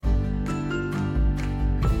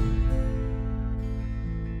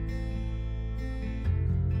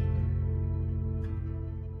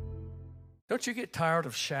Don't you get tired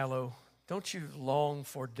of shallow? Don't you long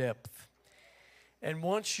for depth? And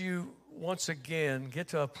once again get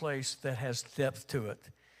to a place that has depth to it,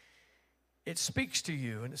 it speaks to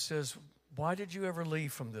you and it says, why did you ever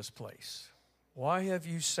leave from this place? Why have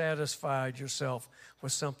you satisfied yourself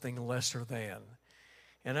with something lesser than?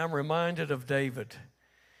 And I'm reminded of David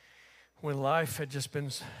when life had just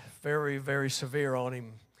been very, very severe on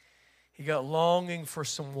him. He got longing for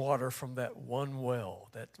some water from that one well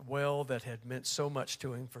that had meant so much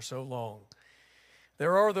to him for so long.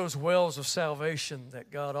 There are those wells of salvation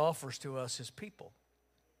that God offers to us as people.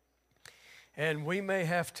 And we may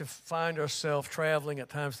have to find ourselves traveling at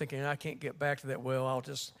times thinking, I can't get back to that well. I'll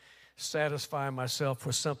just satisfy myself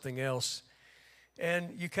with something else.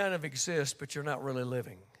 And you kind of exist, but you're not really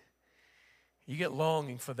living. You get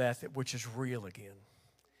longing for that which is real again.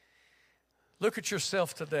 Look at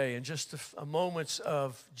yourself today in just a moments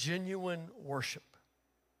of genuine worship.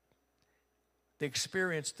 The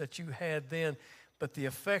experience that you had then, but the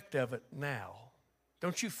effect of it now.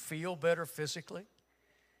 Don't you feel better physically?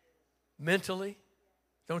 Mentally?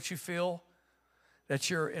 Don't you feel that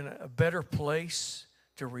you're in a better place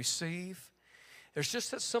to receive? There's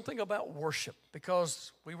just something about worship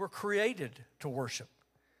because we were created to worship.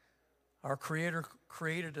 Our Creator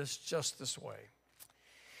created us just this way.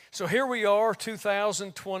 So here we are,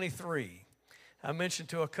 2023. I mentioned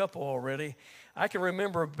to a couple already. I can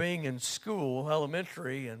remember being in school,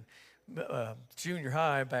 elementary and junior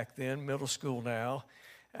high back then, middle school now,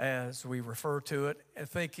 as we refer to it, and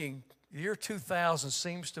thinking the year 2000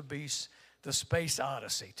 seems to be the Space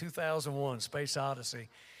Odyssey, 2001, Space Odyssey.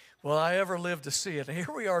 Will I ever live to see it? And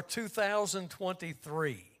here we are,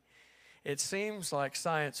 2023. It seems like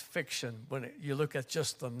science fiction when you look at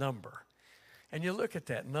just the number. And you look at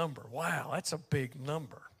that number. Wow, that's a big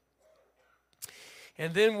number.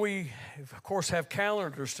 And then we, of course, have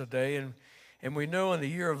calendars today, and we know in the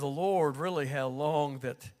year of the Lord really how long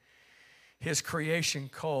that His creation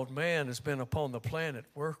called man has been upon the planet.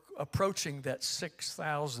 We're approaching that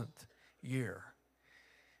 6,000th year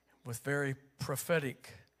with very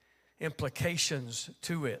prophetic implications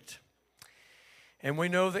to it. And we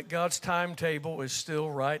know that God's timetable is still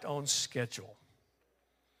right on schedule.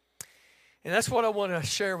 And that's what I want to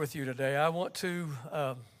share with you today. I want to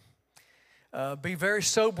be very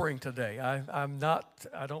sobering today.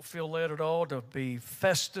 I don't feel led at all to be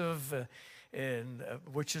festive,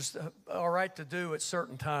 which is all right to do at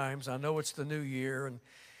certain times. I know it's the new year,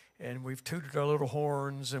 and we've tooted our little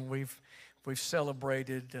horns, and we've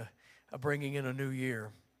celebrated bringing in a new year.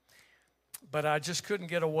 But I just couldn't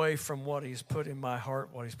get away from what He's put in my heart,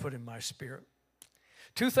 what He's put in my spirit.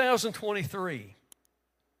 2023.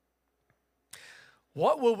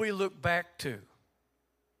 What will we look back to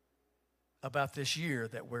about this year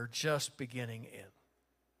that we're just beginning in?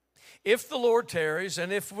 If the Lord tarries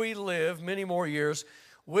and if we live many more years,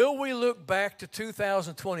 will we look back to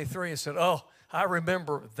 2023 and say, oh, I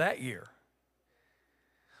remember that year?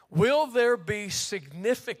 Will there be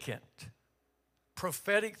significant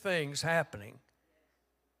prophetic things happening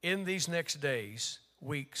in these next days,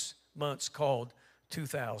 weeks, months called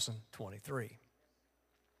 2023?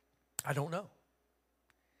 I don't know.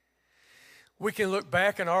 We can look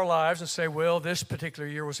back in our lives and say, well, this particular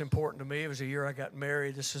year was important to me. It was the year I got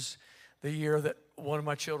married. This is the year that one of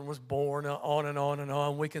my children was born, on and on and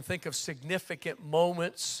on. We can think of significant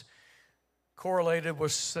moments correlated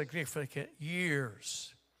with significant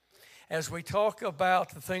years. As we talk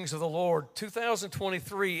about the things of the Lord,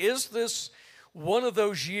 2023, is this one of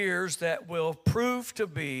those years that will prove to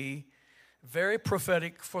be very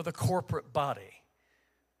prophetic for the corporate body,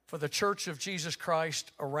 for the Church of Jesus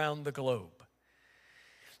Christ around the globe?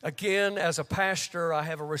 Again, as a pastor, I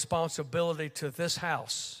have a responsibility to this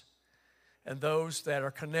house and those that are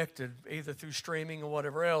connected, either through streaming or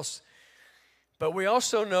whatever else. But we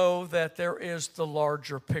also know that there is the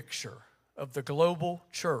larger picture of the global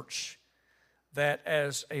church, that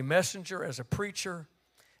as a messenger, as a preacher,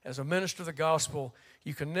 as a minister of the gospel,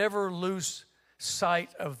 you can never lose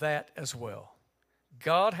sight of that as well.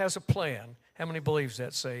 God has a plan. How many believes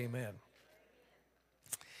that? Say amen.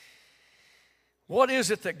 What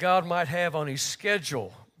is it that God might have on His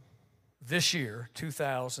schedule this year,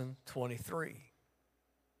 2023?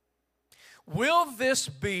 Will this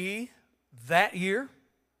be that year?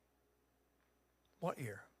 What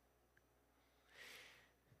year?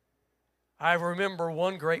 I remember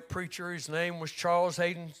one great preacher, his name was Charles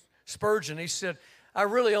Hayden Spurgeon. He said, I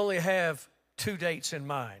really only have 2 dates in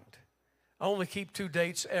mind. I only keep 2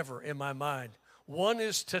 dates ever in my mind. One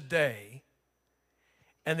is today,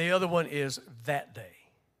 and the other one is that day.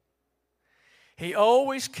 He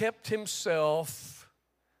always kept himself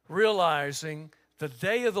realizing the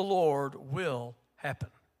day of the Lord will happen.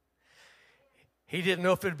 He didn't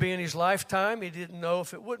know if it would be in his lifetime. He didn't know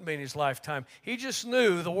if it wouldn't be in his lifetime. He just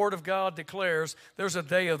knew the Word of God declares there's a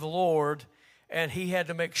day of the Lord, and he had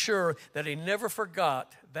to make sure that he never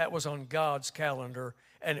forgot that was on God's calendar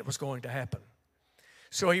and it was going to happen.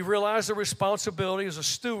 So he realized the responsibility as a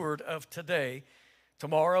steward of today.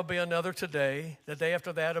 Tomorrow will be another today. The day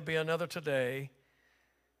after that will be another today.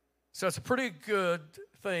 So it's a pretty good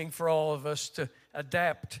thing for all of us to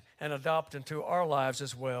adapt and adopt into our lives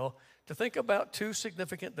as well, to think about two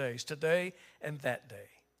significant days, today and that day.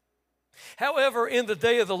 However, in the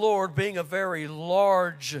day of the Lord being a very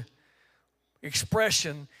large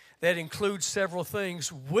expression that includes several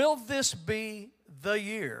things, will this be the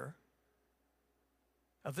year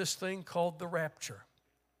of this thing called the rapture?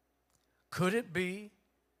 Could it be?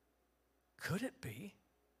 Could it be?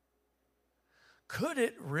 Could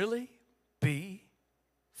it really be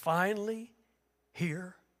finally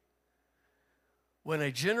here when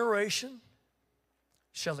a generation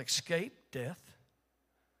shall escape death,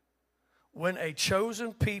 when a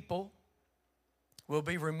chosen people will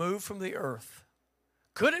be removed from the earth?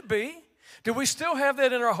 Could it be? Do we still have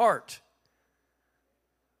that in our heart?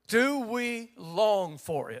 Do we long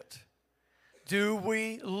for it? Do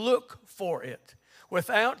we look for it?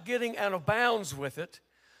 Without getting out of bounds with it,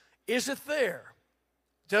 is it there?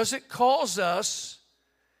 Does it cause us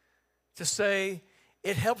to say,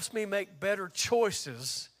 it helps me make better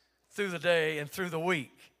choices through the day and through the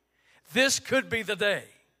week? This could be the day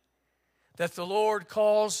that the Lord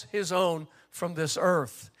calls his own from this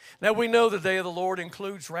earth. Now we know the day of the Lord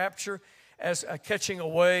includes rapture as a catching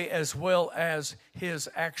away as well as his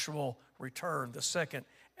actual return, the second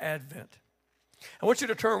advent. I want you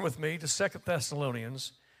to turn with me to 2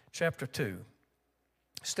 Thessalonians chapter 2.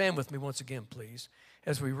 Stand with me once again, please,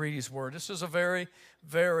 as we read his word. This is a very,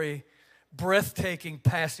 very breathtaking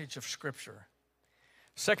passage of Scripture.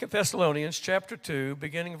 2 Thessalonians chapter 2,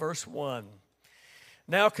 beginning verse 1.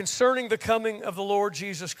 Now concerning the coming of the Lord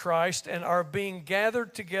Jesus Christ and our being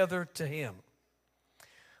gathered together to him,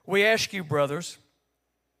 we ask you, brothers,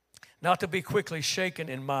 not to be quickly shaken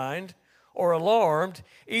in mind or alarmed,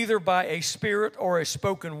 either by a spirit or a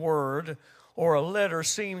spoken word or a letter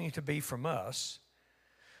seeming to be from us,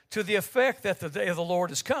 to the effect that the day of the Lord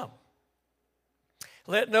is come.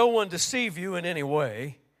 Let no one deceive you in any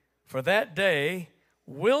way, for that day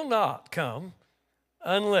will not come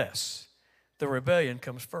unless the rebellion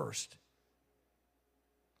comes first,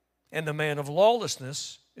 and the man of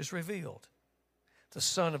lawlessness is revealed, the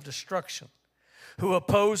son of destruction, who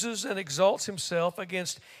opposes and exalts himself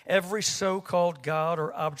against every so-called God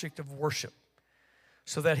or object of worship,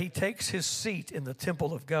 so that he takes his seat in the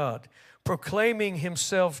temple of God, proclaiming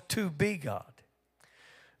himself to be God.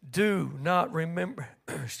 Do not remember,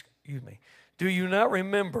 do you not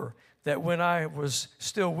remember that when I was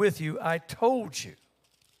still with you, I told you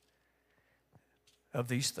of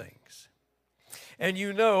these things? And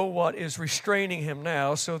you know what is restraining him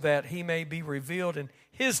now, so that he may be revealed in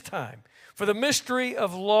his time. For the mystery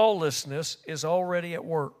of lawlessness is already at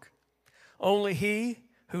work. Only he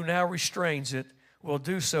who now restrains it will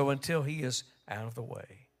do so until he is out of the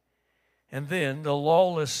way. And then the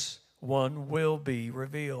lawless one will be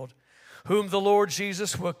revealed, whom the Lord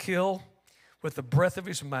Jesus will kill with the breath of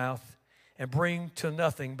his mouth and bring to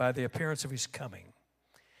nothing by the appearance of his coming.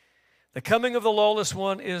 The coming of the lawless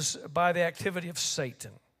one is by the activity of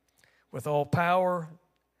Satan, with all power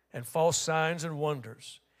and false signs and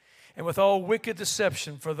wonders, and with all wicked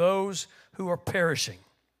deception for those who are perishing,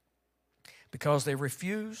 because they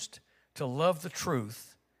refused to love the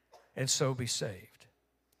truth and so be saved.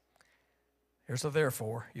 Here's the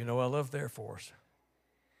therefore. You know I love therefores.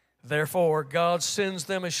 Therefore, God sends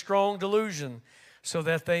them a strong delusion, so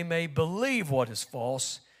that they may believe what is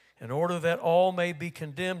false, in order that all may be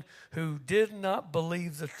condemned who did not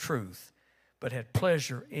believe the truth, but had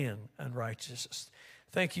pleasure in unrighteousness.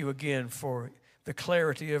 Thank you again for the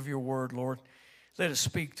clarity of your word, Lord. Let it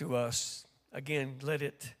speak to us. Again, let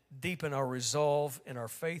it deepen our resolve and our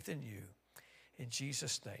faith in you. In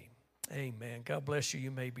Jesus' name, amen. God bless you.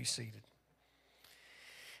 You may be seated.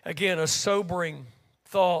 Again, a sobering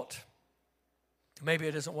thought. Maybe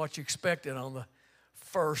it isn't what you expected on the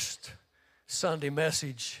first Sunday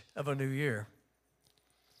message of a new year.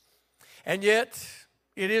 And yet,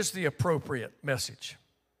 it is the appropriate message.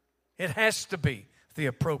 It has to be the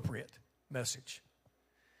appropriate message.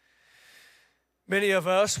 Many of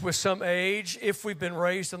us with some age, if we've been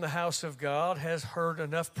raised in the house of God, has heard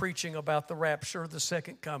enough preaching about the rapture, the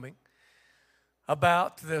second coming,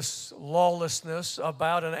 about this lawlessness,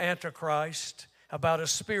 about an antichrist, about a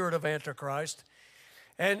spirit of antichrist.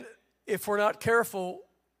 And if we're not careful,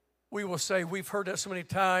 we will say, we've heard that so many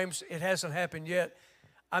times, it hasn't happened yet.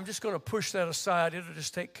 I'm just going to push that aside. It'll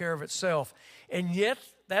just take care of itself. And yet,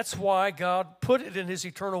 that's why God put it in His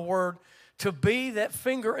eternal word to be that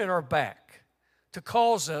finger in our back, to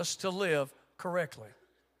cause us to live correctly,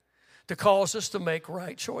 to cause us to make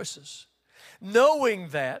right choices. Knowing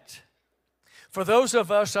that, for those of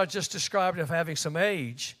us I just described of having some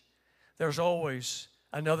age, there's always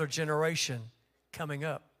another generation coming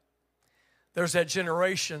up. There's that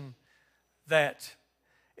generation that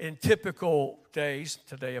in typical days,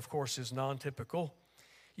 today of course is non-typical,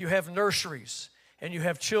 you have nurseries and you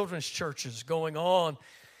have children's churches going on,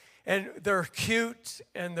 and they're cute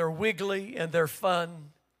and they're wiggly and they're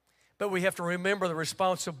fun, but we have to remember the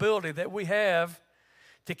responsibility that we have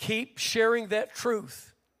to keep sharing that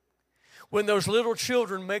truth. When those little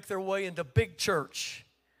children make their way into big church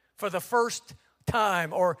for the first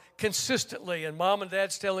time or consistently, and mom and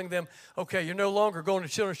dad's telling them, okay, you're no longer going to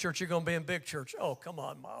children's church, you're going to be in big church. Oh, come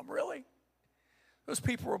on, Mom, really? Those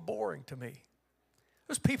people are boring to me.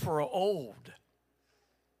 Those people are old.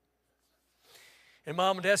 And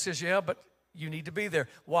mom and dad says, yeah, but you need to be there.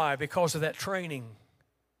 Why? Because of that training.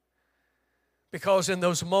 Because in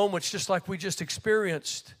those moments, just like we just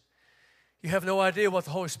experienced, you have no idea what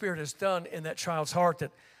the Holy Spirit has done in that child's heart,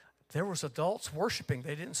 that there was adults worshiping.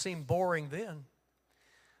 They didn't seem boring then.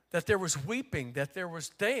 That there was weeping, that there was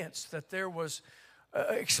dance, that there was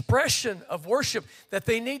expression of worship that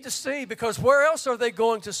they need to see, because where else are they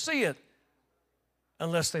going to see it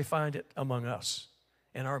unless they find it among us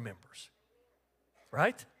and our members?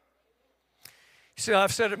 Right? See,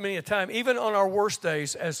 I've said it many a time, even on our worst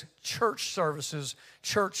days as church services,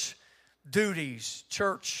 church duties,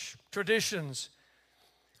 church traditions,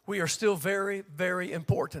 we are still very, very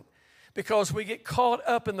important, because we get caught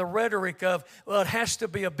up in the rhetoric of, well, it has to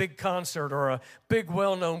be a big concert or a big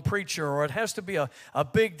well-known preacher, or it has to be a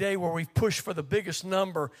big day where we push for the biggest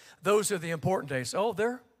number. Those are the important days. Oh,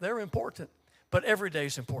 they're important, but every day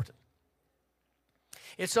is important.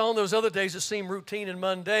 It's on those other days that seem routine and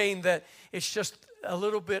mundane that it's just a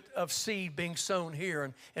little bit of seed being sown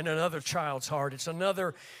here in another child's heart. It's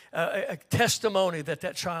another a testimony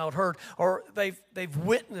that child heard, or they've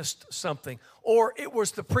witnessed something, or it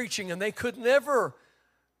was the preaching and they could never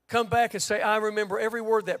come back and say, I remember every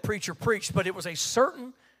word that preacher preached, but it was a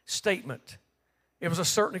certain statement. It was a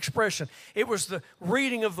certain expression. It was the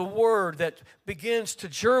reading of the word that begins to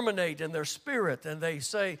germinate in their spirit, and they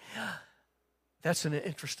say, that's an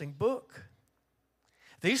interesting book.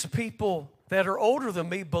 These people that are older than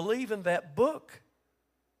me believe in that book.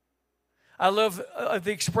 I love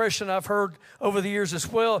the expression I've heard over the years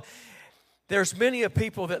as well. There's many a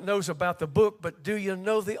people that knows about the book, but do you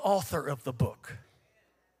know the author of the book?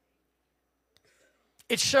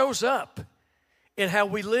 It shows up in how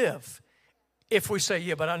we live if we say,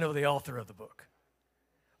 yeah, but I know the author of the book,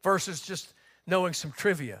 versus just knowing some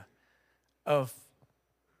trivia of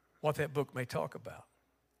what that book may talk about.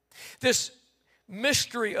 This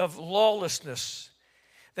mystery of lawlessness,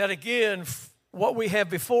 that again, what we have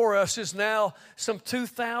before us is now some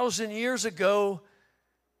 2,000 years ago,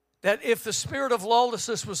 that if the spirit of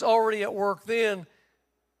lawlessness was already at work then,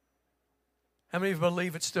 how many of you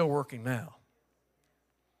believe it's still working now?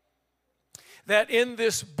 That in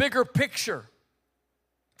this bigger picture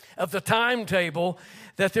of the timetable,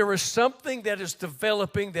 that there is something that is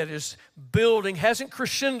developing, that is building, hasn't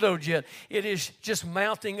crescendoed yet. It is just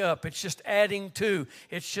mounting up. It's just adding to.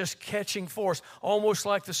 It's just catching force, almost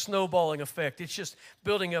like the snowballing effect. It's just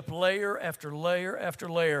building up layer after layer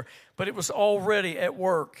after layer. But it was already at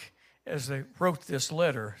work as they wrote this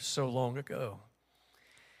letter so long ago.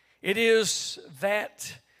 It is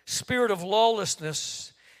that spirit of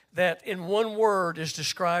lawlessness that in one word is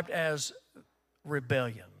described as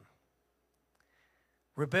rebellion.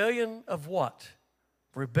 Rebellion of what?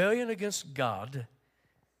 Rebellion against God,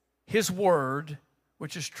 His Word,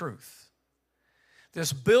 which is truth.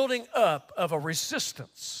 This building up of a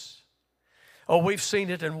resistance. Oh, we've seen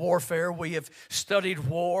it in warfare. We have studied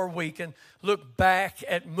war. We can look back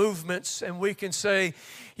at movements and we can say,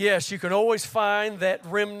 yes, you can always find that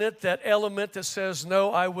remnant, that element that says,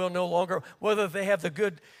 no, I will no longer. Whether they have the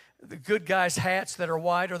good guys' hats that are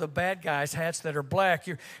white or the bad guys' hats that are black,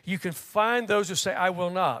 you can find those who say, I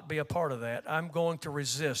will not be a part of that. I'm going to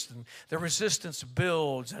resist. And the resistance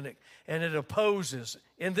builds and it opposes.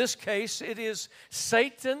 In this case, it is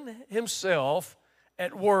Satan himself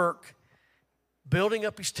at work building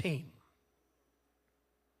up his team,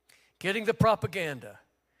 getting the propaganda,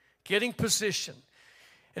 getting position.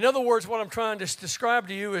 In other words, what I'm trying to describe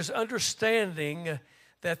to you is understanding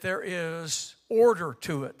that there is order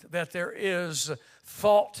to it, that there is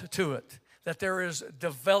thought to it, that there is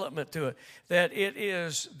development to it, that it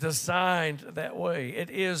is designed that way. It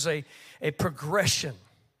is a progression.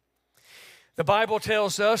 The Bible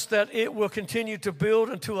tells us that it will continue to build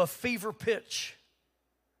into a fever pitch,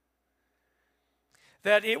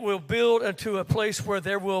 that it will build into a place where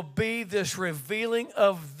there will be this revealing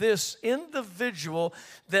of this individual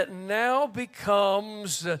that now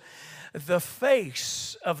becomes the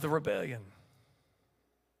face of the rebellion.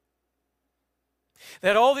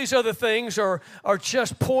 That all these other things are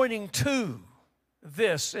just pointing to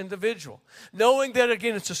this individual. Knowing that,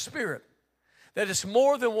 again, it's a spirit. That it's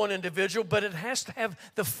more than one individual, but it has to have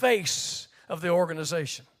the face of the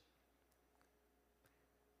organization.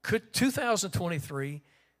 Could 2023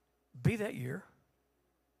 be that year?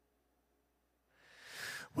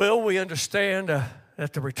 Well, we understand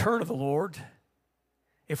that the return of the Lord,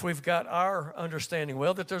 if we've got our understanding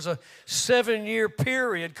well, that there's a 7-year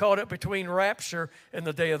period caught up between rapture and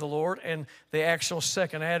the day of the Lord and the actual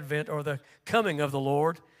second advent or the coming of the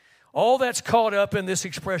Lord. All that's caught up in this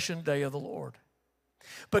expression, day of the Lord.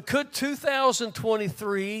 But could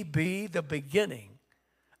 2023 be the beginning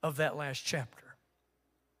of that last chapter?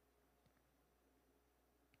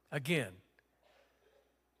 Again,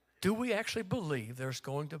 do we actually believe there's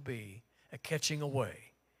going to be a catching away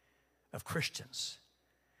of Christians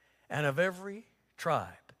out of every tribe,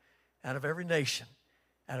 out of every nation,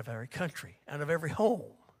 out of every country, out of every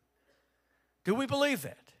home? Do we believe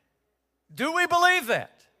that? Do we believe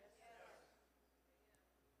that?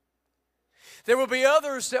 There will be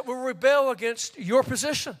others that will rebel against your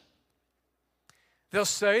position. They'll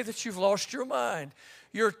say that you've lost your mind.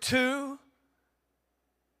 You're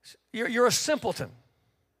a simpleton.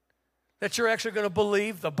 That you're actually going to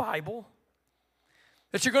believe the Bible.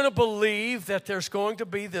 That you're going to believe that there's going to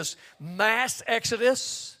be this mass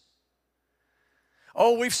exodus.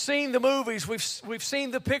 Oh, we've seen the movies. We've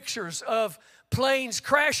seen the pictures of planes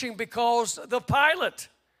crashing because the pilot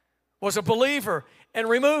was a believer and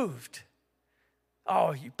removed.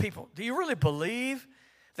 Oh, you people, do you really believe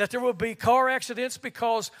that there will be car accidents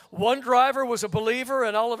because one driver was a believer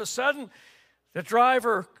and all of a sudden the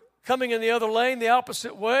driver coming in the other lane the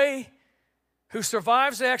opposite way who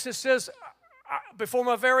survives the accident says, before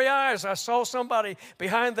my very eyes, I saw somebody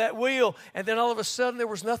behind that wheel, and then all of a sudden there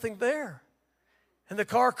was nothing there, and the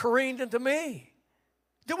car careened into me?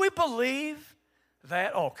 Do we believe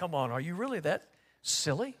that? Oh, come on, are you really that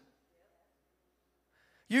silly?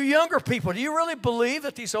 You younger people, do you really believe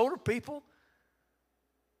that these older people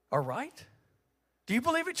are right? Do you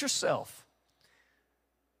believe it yourself?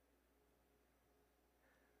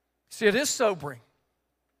 See, it is sobering,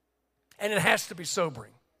 and it has to be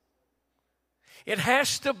sobering. It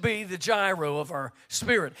has to be the gyro of our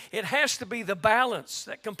spirit. It has to be the balance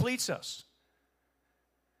that completes us.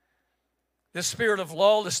 This spirit of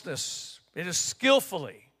lawlessness, it is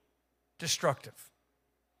skillfully destructive.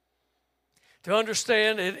 To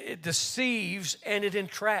understand, it deceives and it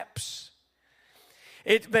entraps.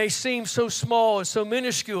 It may seem so small and so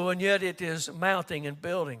minuscule, and yet it is mounting and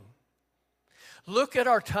building. Look at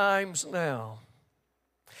our times now.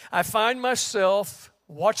 I find myself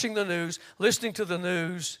watching the news, listening to the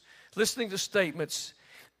news, listening to statements,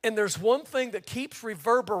 and there's one thing that keeps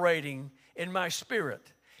reverberating in my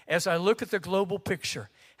spirit as I look at the global picture.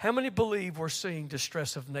 How many believe we're seeing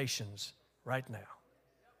distress of nations right now?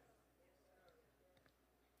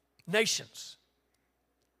 Nations.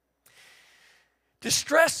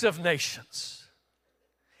 Distress of nations.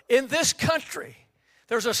 In this country,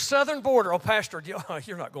 there's a southern border. Oh, Pastor,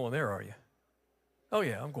 you're not going there, are you? Oh,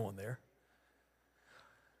 yeah, I'm going there.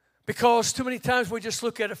 Because too many times we just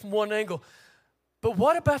look at it from one angle. But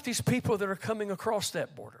what about these people that are coming across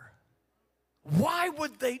that border? Why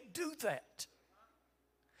would they do that?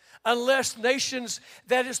 Unless nations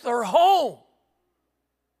that is their home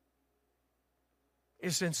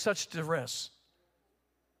is in such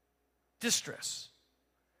distress,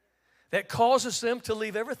 that causes them to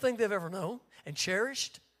leave everything they've ever known and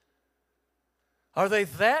cherished? Are they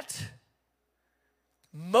that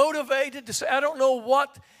motivated to say, I don't know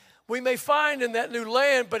what we may find in that new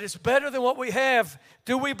land, but it's better than what we have?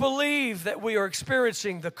 Do we believe that we are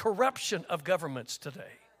experiencing the corruption of governments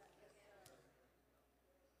today?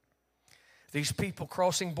 These people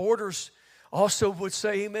crossing borders also would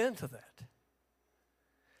say amen to that.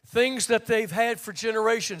 Things that they've had for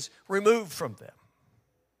generations removed from them.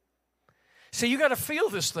 See, you got to feel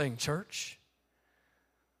this thing, church.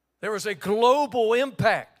 There was a global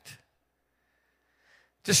impact.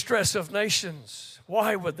 Distress of nations.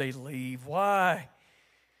 Why would they leave? Why?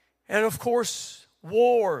 And of course,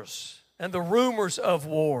 wars and the rumors of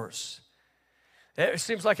wars. It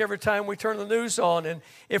seems like every time we turn the news on, and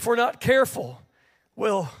if we're not careful,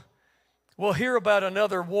 we'll hear about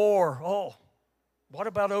another war. Oh, what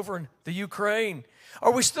about over in the Ukraine?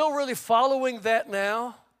 Are we still really following that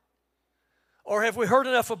now? Or have we heard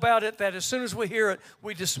enough about it that as soon as we hear it,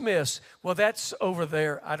 we dismiss? Well, that's over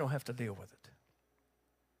there. I don't have to deal with it.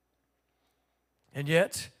 And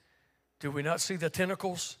yet, do we not see the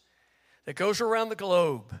tentacles that goes around the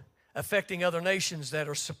globe affecting other nations that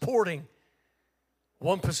are supporting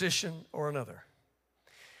one position or another?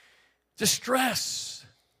 Distress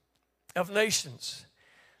of nations.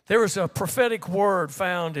 There is a prophetic word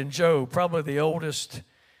found in Job, probably the oldest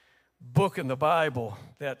book in the Bible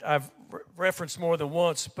that I've referenced more than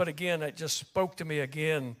once, but again, it just spoke to me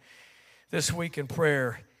again this week in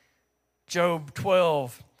prayer. Job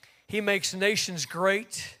 12, he makes nations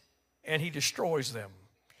great and he destroys them.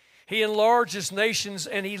 He enlarges nations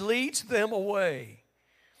and he leads them away.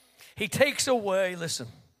 He takes away, listen,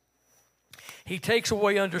 he takes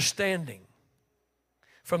away understanding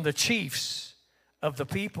from the chiefs of the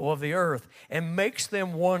people of the earth and makes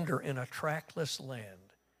them wander in a trackless land.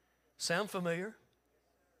 Sound familiar?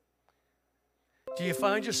 Do you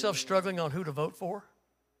find yourself struggling on who to vote for?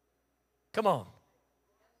 Come on.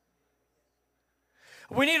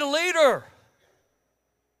 We need a leader.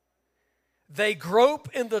 They grope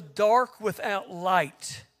in the dark without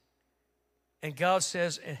light. And God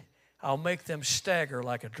says, I'll make them stagger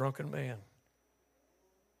like a drunken man.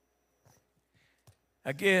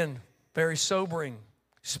 Again, very sobering,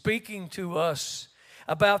 speaking to us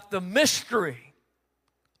about the mystery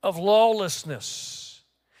of lawlessness.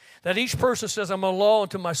 That each person says, I'm a law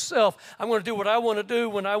unto myself. I'm going to do what I want to do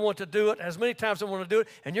when I want to do it, as many times as I want to do it,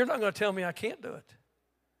 and you're not going to tell me I can't do it.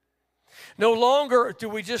 No longer do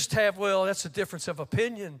we just have, well, that's a difference of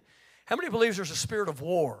opinion. How many believes there's a spirit of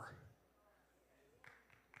war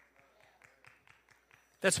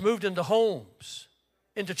that's moved into homes,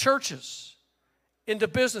 into churches, into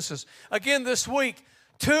businesses? Again, this week,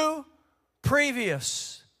 2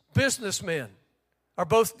 previous businessmen are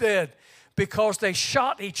both dead because they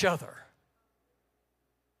shot each other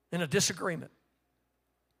in a disagreement.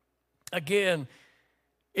 Again,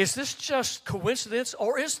 is this just coincidence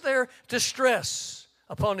or is there distress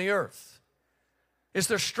upon the earth? Is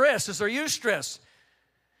there stress? Is there eustress?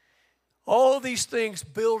 All these things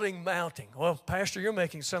building, mounting. Well, Pastor, you're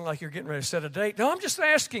making it sound like you're getting ready to set a date. No, I'm just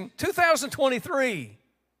asking, 2023,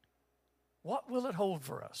 what will it hold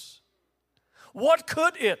for us? What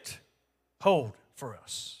could it hold for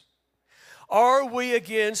us? Are we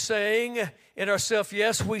again saying in ourselves,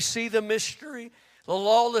 yes, we see the mystery, the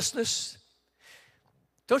lawlessness?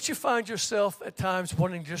 Don't you find yourself at times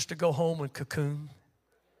wanting just to go home and cocoon?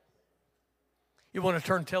 You want to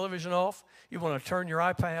turn television off. You want to turn your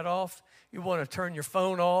iPad off. You want to turn your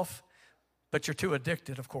phone off. But you're too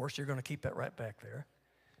addicted, of course. You're going to keep that right back there.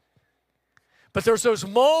 But there's those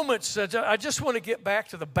moments that I just want to get back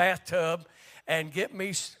to the bathtub and get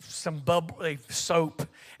me some bubbly soap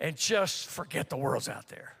and just forget the world's out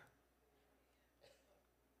there.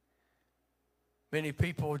 Many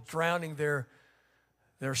people are drowning their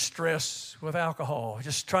stress with alcohol,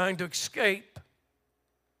 just trying to escape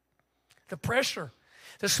the pressure.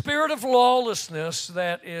 The spirit of lawlessness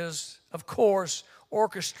that is, of course,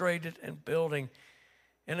 orchestrated and building.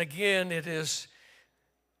 And again, it is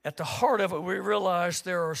at the heart of it, we realize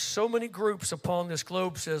there are so many groups upon this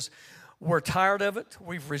globe says, we're tired of it,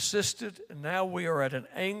 we've resisted, and now we are at an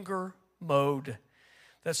anger mode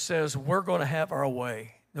that says we're going to have our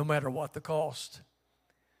way, no matter what the cost.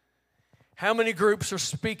 How many groups are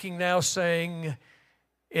speaking now saying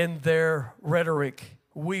in their rhetoric,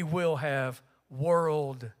 we will have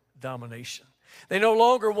world domination? They no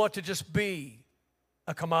longer want to just be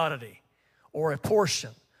a commodity or a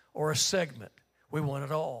portion or a segment. We want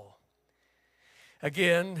it all.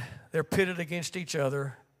 Again, they're pitted against each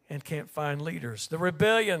other and can't find leaders. The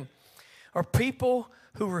rebellion are people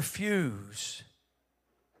who refuse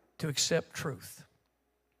to accept truth.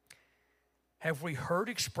 Have we heard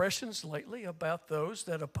expressions lately about those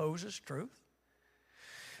that opposes truth?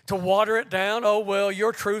 To water it down, oh, well,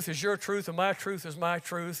 your truth is your truth and my truth is my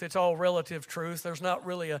truth. It's all relative truth. There's not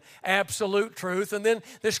really an absolute truth. And then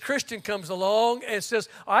this Christian comes along and says,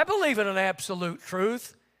 I believe in an absolute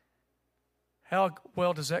truth. How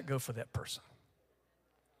well does that go for that person?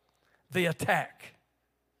 The attack.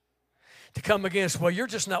 To come against, well, you're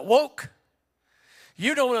just not woke.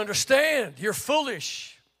 You don't understand. You're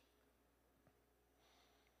foolish.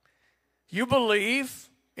 You believe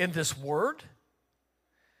in this word.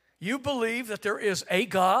 You believe that there is a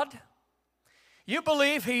God. You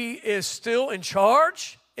believe He is still in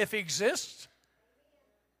charge if he exists?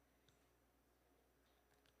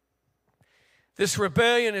 This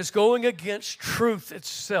rebellion is going against truth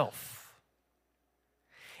itself.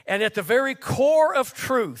 And at the very core of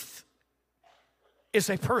truth is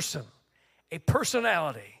a person, a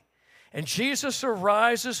personality. And Jesus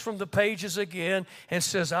arises from the pages again and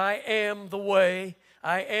says, I am the way,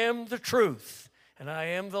 I am the truth, and I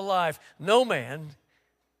am the life. No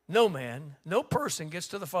person gets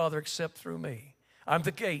to the Father except through me. I'm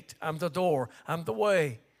the gate, I'm the door, I'm the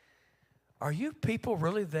way. Are you people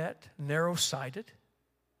really that narrow-sighted?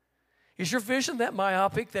 Is your vision that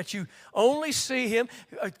myopic that you only see him?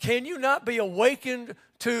 Can you not be awakened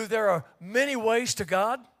to there are many ways to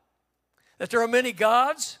God? That there are many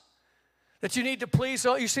gods? That you need to please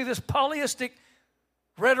all? You see this polyistic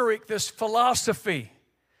rhetoric, this philosophy.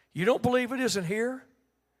 You don't believe it isn't here?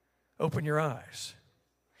 Open your eyes.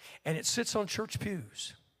 And it sits on church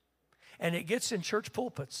pews. And it gets in church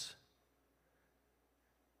pulpits.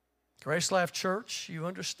 Grace Life Church, you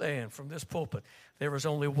understand from this pulpit, there is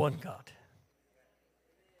only one God.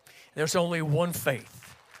 There's only one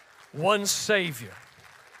faith, one Savior,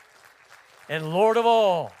 and Lord of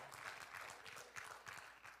all,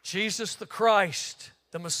 Jesus the Christ,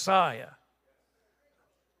 the Messiah.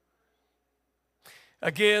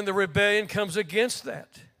 Again, the rebellion comes against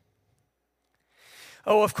that.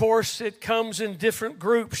 Oh, of course, it comes in different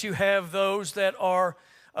groups. You have those that are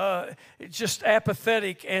just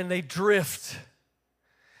apathetic and they drift.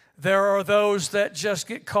 There are those that just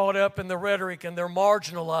get caught up in the rhetoric and they're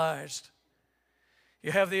marginalized.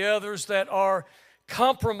 You have the others that are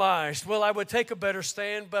compromised. Well, I would take a better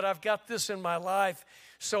stand, but I've got this in my life.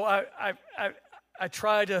 So I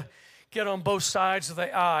try to get on both sides of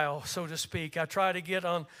the aisle, so to speak. I try to get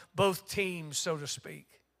on both teams, so to speak.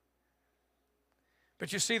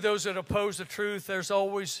 But you see those that oppose the truth, there's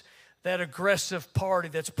always that aggressive party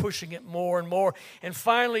that's pushing it more and more. And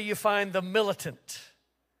finally, you find the militant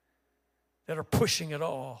that are pushing it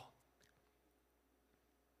all.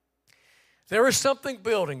 There is something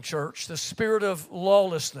building, church. The spirit of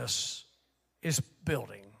lawlessness is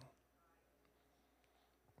building.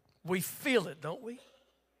 We feel it, don't we?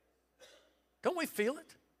 Don't we feel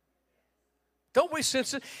it? Don't we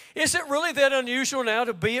sense it? Is it really that unusual now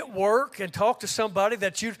to be at work and talk to somebody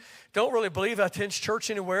that you don't really believe attends church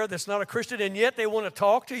anywhere that's not a Christian, and yet they want to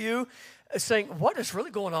talk to you saying, what is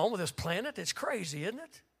really going on with this planet? It's crazy, isn't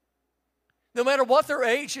it? No matter what their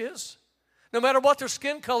age is, no matter what their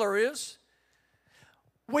skin color is,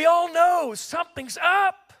 we all know something's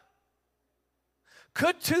up.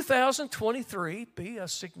 Could 2023 be a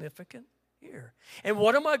significant year? And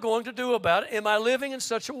what am I going to do about it? Am I living in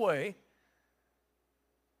such a way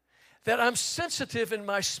that I'm sensitive in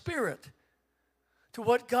my spirit to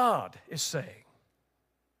what God is saying?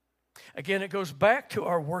 Again, it goes back to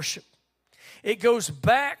our worship. It goes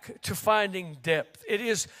back to finding depth. It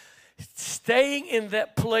is staying in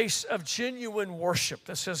that place of genuine worship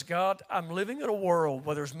that says, God, I'm living in a world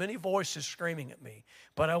where there's many voices screaming at me,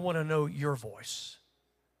 but I want to know your voice.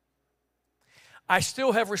 I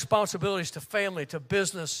still have responsibilities to family, to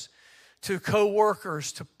business, to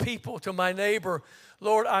co-workers, to people, to my neighbor.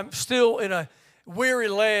 Lord, I'm still in a weary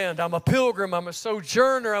land. I'm a pilgrim. I'm a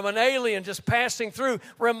sojourner. I'm an alien just passing through.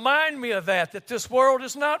 Remind me of that this world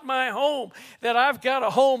is not my home, that I've got a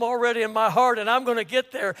home already in my heart and I'm going to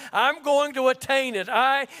get there. I'm going to attain it.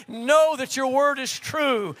 I know that your word is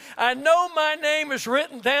true. I know my name is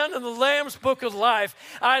written down in the Lamb's book of life.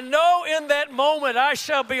 I know in that moment I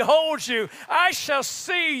shall behold you. I shall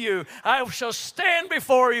see you. I shall stand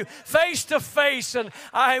before you face to face, and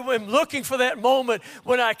I am looking for that moment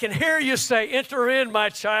when I can hear you say, enter in, my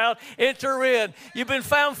child, enter in. You've been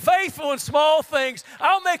found faithful in small things.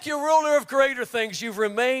 I'll make you ruler of greater things. You've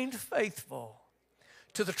remained faithful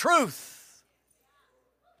to the truth.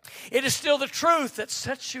 It is still the truth that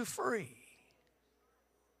sets you free.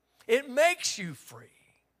 It makes you free.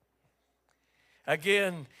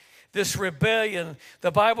 Again, this rebellion,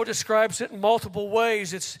 the Bible describes it in multiple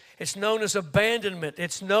ways. It's known as abandonment.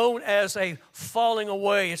 It's known as a falling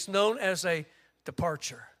away. It's known as a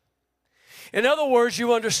departure. In other words,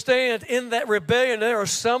 you understand in that rebellion, there are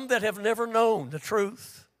some that have never known the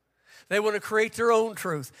truth. They want to create their own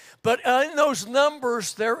truth. But in those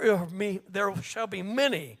numbers, there shall be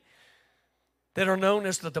many that are known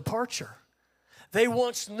as the departure. They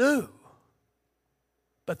once knew,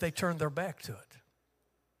 but they turned their back to it.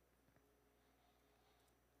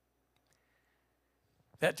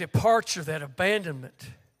 That departure, that abandonment,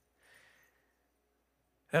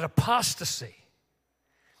 that apostasy,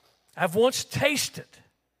 I've once tasted,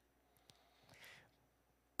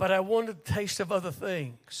 but I wanted a taste of other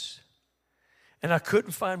things. and I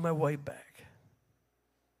couldn't find my way back.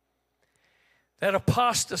 That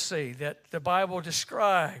apostasy that the Bible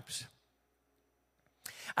describes.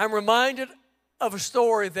 I'm reminded of a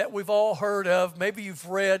story that we've all heard of. Maybe you've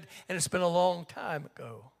read, and it's been a long time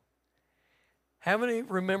ago. How many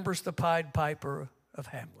remembers the Pied Piper of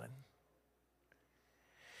Hamelin?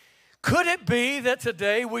 Could it be that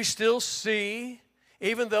today we still see,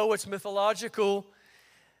 even though it's mythological,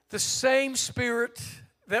 the same spirit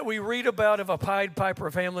that we read about of a Pied Piper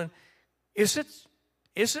of Hamelin? Is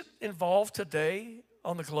it involved today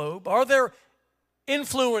on the globe? Are there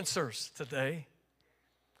influencers today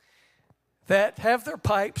that have their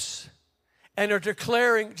pipes and are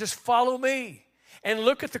declaring, just follow me? And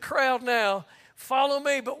look at the crowd now, follow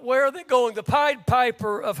me. But where are they going? The Pied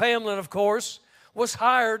Piper of Hamelin, of course, was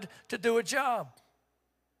hired to do a job.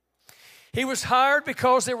 He was hired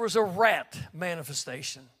because there was a rat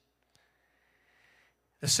manifestation.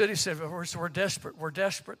 The city said, we're desperate, we're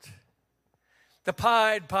desperate. The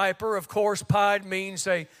Pied Piper, of course, pied means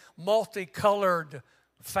a multicolored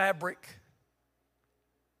fabric,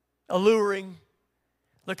 alluring.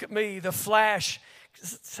 Look at me, the flash.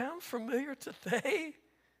 Does it sound familiar today?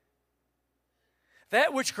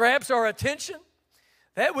 That which grabs our attention,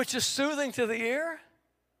 that which is soothing to the ear.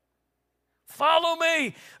 Follow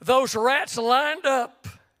me. Those rats lined up,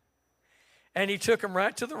 and he took them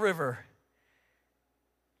right to the river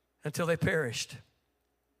until they perished.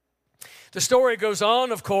 The story goes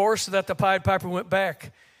on, of course, that the Pied Piper went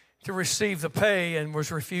back to receive the pay and was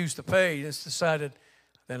refused the pay. He just decided,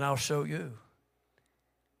 then I'll show you.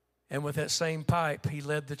 And with that same pipe, he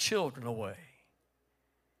led the children away,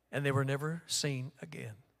 and they were never seen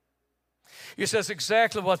again. He says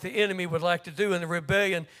exactly what the enemy would like to do in the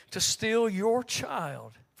rebellion, to steal your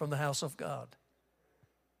child from the house of God.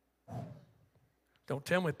 Don't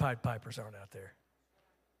tell me Pied Pipers aren't out there.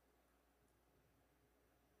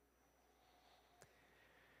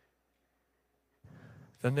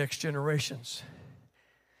 The next generations,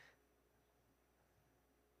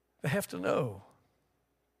 they have to know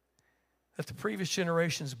that the previous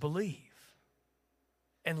generations believe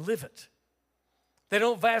and live it. They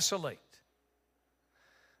don't vacillate.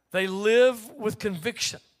 They live with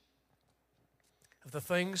conviction of the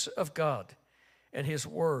things of God and His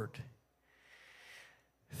Word.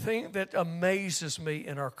 The thing that amazes me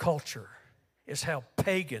in our culture is how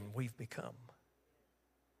pagan we've become.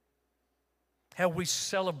 How we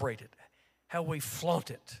celebrate it, how we flaunt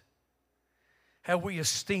it, how we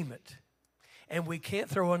esteem it, and we can't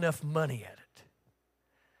throw enough money at it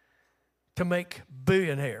to make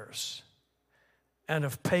billionaires out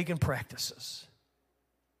of pagan practices.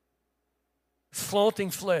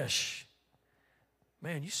 Flaunting flesh.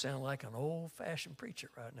 Man, you sound like an old-fashioned preacher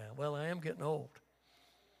right now. Well, I am getting old.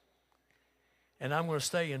 And I'm going to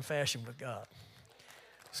stay in fashion with God.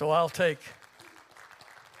 So I'll take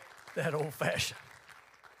that old-fashioned.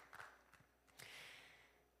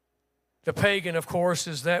 The pagan, of course,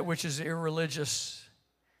 is that which is irreligious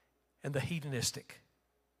and the hedonistic,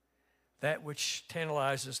 that which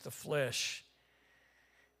tantalizes the flesh.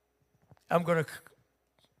 I'm going to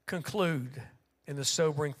conclude in the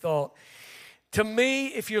sobering thought. To me,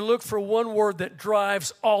 if you look for one word that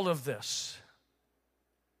drives all of this,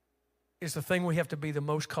 is the thing we have to be the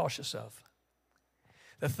most cautious of.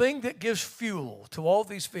 The thing that gives fuel to all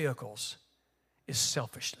these vehicles is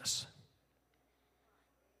selfishness.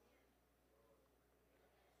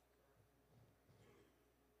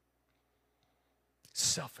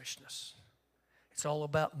 Selfishness. It's all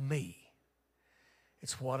about me.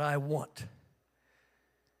 It's what I want.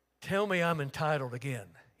 Tell me I'm entitled again.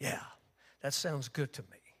 Yeah, that sounds good to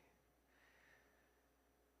me.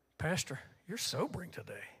 Pastor, you're sobering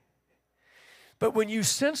today. But when you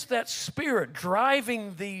sense that spirit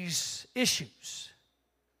driving these issues,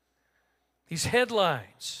 these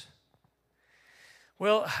headlines,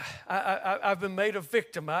 well, I've been made a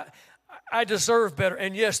victim. I deserve better.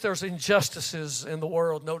 And yes, there's injustices in the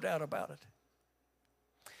world, no doubt about it.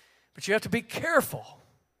 But you have to be careful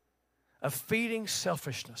of feeding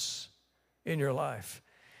selfishness in your life.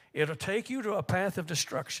 It'll take you to a path of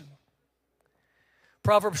destruction.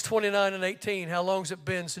 Proverbs 29:18, how long has it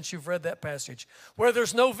been since you've read that passage? Where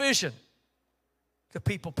there's no vision, the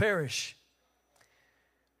people perish.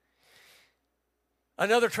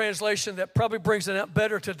 Another translation that probably brings it out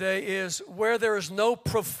better today is, where there is no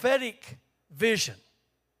prophetic vision,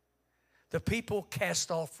 the people cast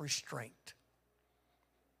off restraint.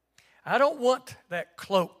 I don't want that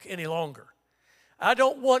cloak any longer. I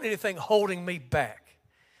don't want anything holding me back.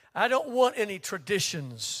 I don't want any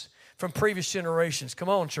traditions from previous generations. Come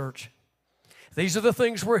on, church. These are the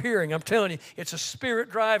things we're hearing. I'm telling you, it's a spirit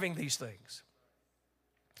driving these things.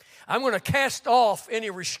 I'm going to cast off any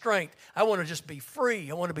restraint. I want to just be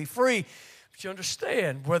free. I want to be free. But you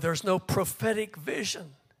understand, where there's no prophetic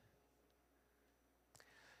vision.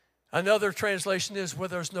 Another translation is where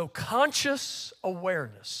there's no conscious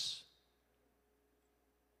awareness.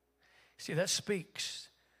 See, that speaks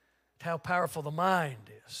to how powerful the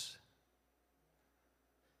mind is.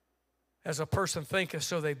 As a person thinketh,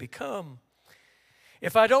 so they become.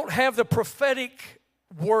 If I don't have the prophetic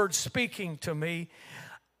word speaking to me,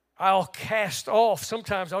 I'll cast off.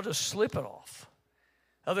 Sometimes I'll just slip it off.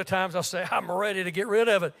 Other times I'll say, I'm ready to get rid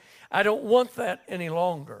of it. I don't want that any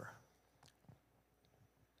longer.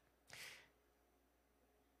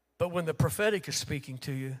 But when the prophetic is speaking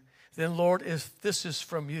to you, then Lord, if this is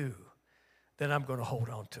from you, then I'm going to hold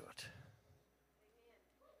on to it.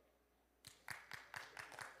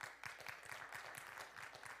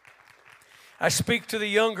 I speak to the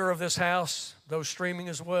younger of this house, those streaming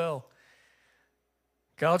as well.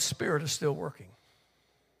 God's Spirit is still working.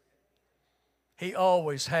 He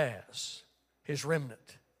always has His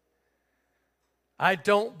remnant. I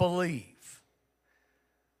don't believe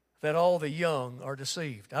that all the young are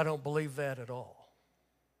deceived. I don't believe that at all.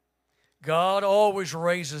 God always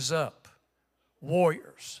raises up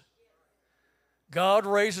warriors. God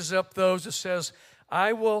raises up those that says,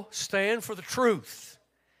 I will stand for the truth,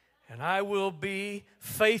 and I will be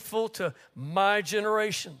faithful to my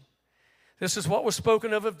generation. This is what was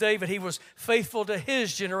spoken of David. He was faithful to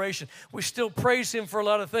his generation. We still praise him for a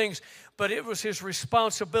lot of things, but it was his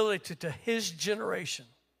responsibility to his generation.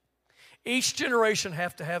 Each generation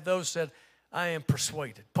have to have those said, I am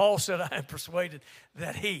persuaded. Paul said, I am persuaded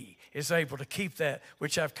that he is able to keep that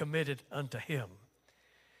which I've committed unto him.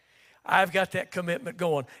 I've got that commitment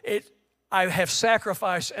going. I have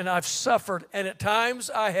sacrificed and I've suffered, and at times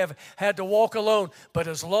I have had to walk alone. But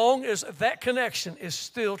as long as that connection is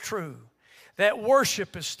still true, that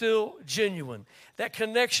worship is still genuine, that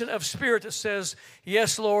connection of spirit that says,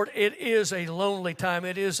 yes, Lord, it is a lonely time,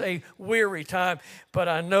 it is a weary time, but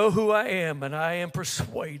I know who I am, and I am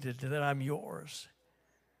persuaded that I'm yours.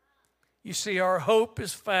 You see, our hope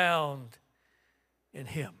is found in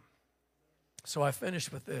Him. So I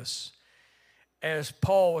finish with this. As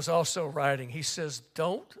Paul was also writing, he says,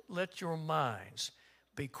 don't let your minds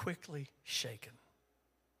be quickly shaken.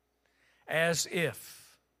 As if.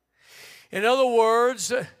 In other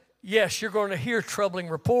words, yes, you're going to hear troubling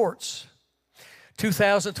reports.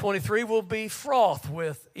 2023 will be fraught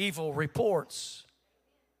with evil reports.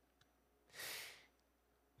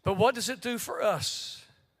 But what does it do for us?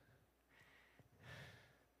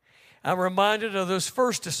 I'm reminded of those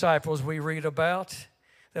first disciples we read about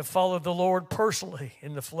that followed the Lord personally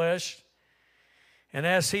in the flesh. And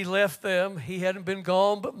as He left them, He hadn't been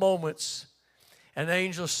gone but moments. And the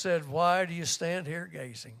angel said, why do you stand here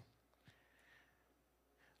gazing?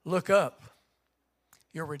 Look up.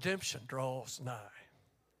 Your redemption draws nigh.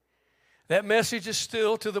 That message is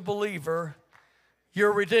still to the believer.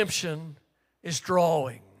 Your redemption is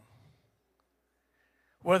drawing.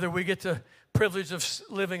 Whether we get the privilege of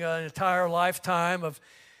living an entire lifetime of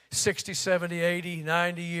 60, 70, 80,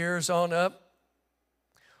 90 years on up,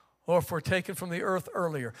 or if we're taken from the earth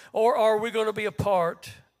earlier, or are we going to be a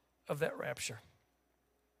part of that rapture?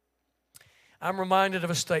 I'm reminded of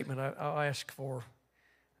a statement. I'll ask for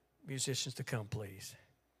musicians to come, please.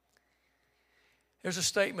 There's a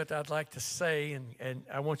statement I'd like to say, and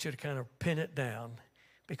I want you to kind of pin it down,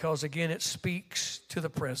 because, again, it speaks to the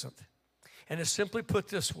present. And it's simply put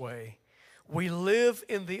this way: we live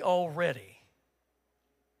in the already,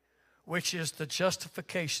 which is the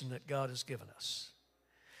justification that God has given us.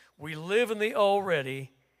 We live in the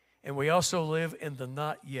already, and we also live in the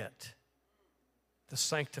not yet, the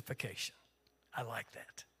sanctification. I like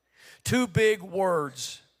that. Two big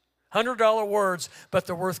words, $100 words, but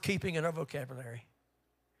they're worth keeping in our vocabulary.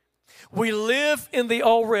 We live in the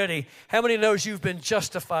already. How many knows you've been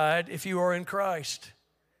justified if you are in Christ?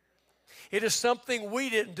 It is something we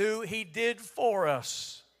didn't do. He did for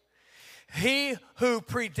us. He who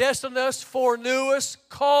predestined us, foreknew us,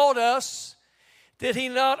 called us, did He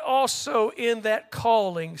not also in that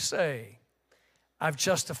calling say, I've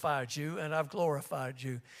justified you and I've glorified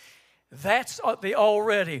you? That's the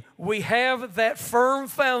already. We have that firm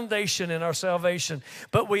foundation in our salvation,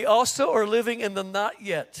 but we also are living in the not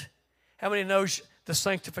yet. How many knows the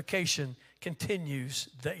sanctification continues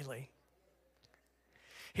daily?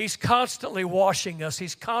 He's constantly washing us.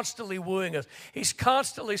 He's constantly wooing us. He's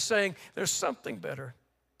constantly saying, there's something better.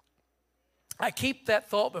 I keep that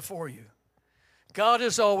thought before you. God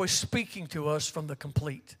is always speaking to us from the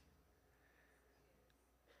complete.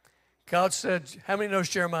 God said, how many knows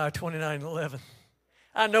Jeremiah 29:11?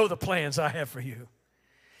 I know the plans I have for you.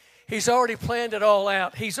 He's already planned it all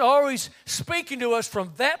out. He's always speaking to us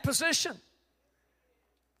from that position.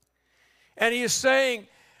 And he is saying,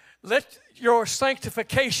 let your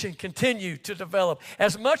sanctification continue to develop.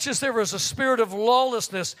 As much as there is a spirit of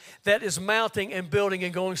lawlessness that is mounting and building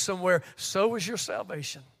and going somewhere, so is your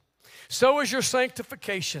salvation. So is your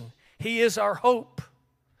sanctification. He is our hope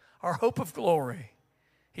of glory.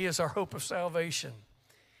 He is our hope of salvation.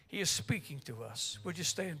 He is speaking to us. Would you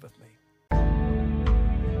stand with me?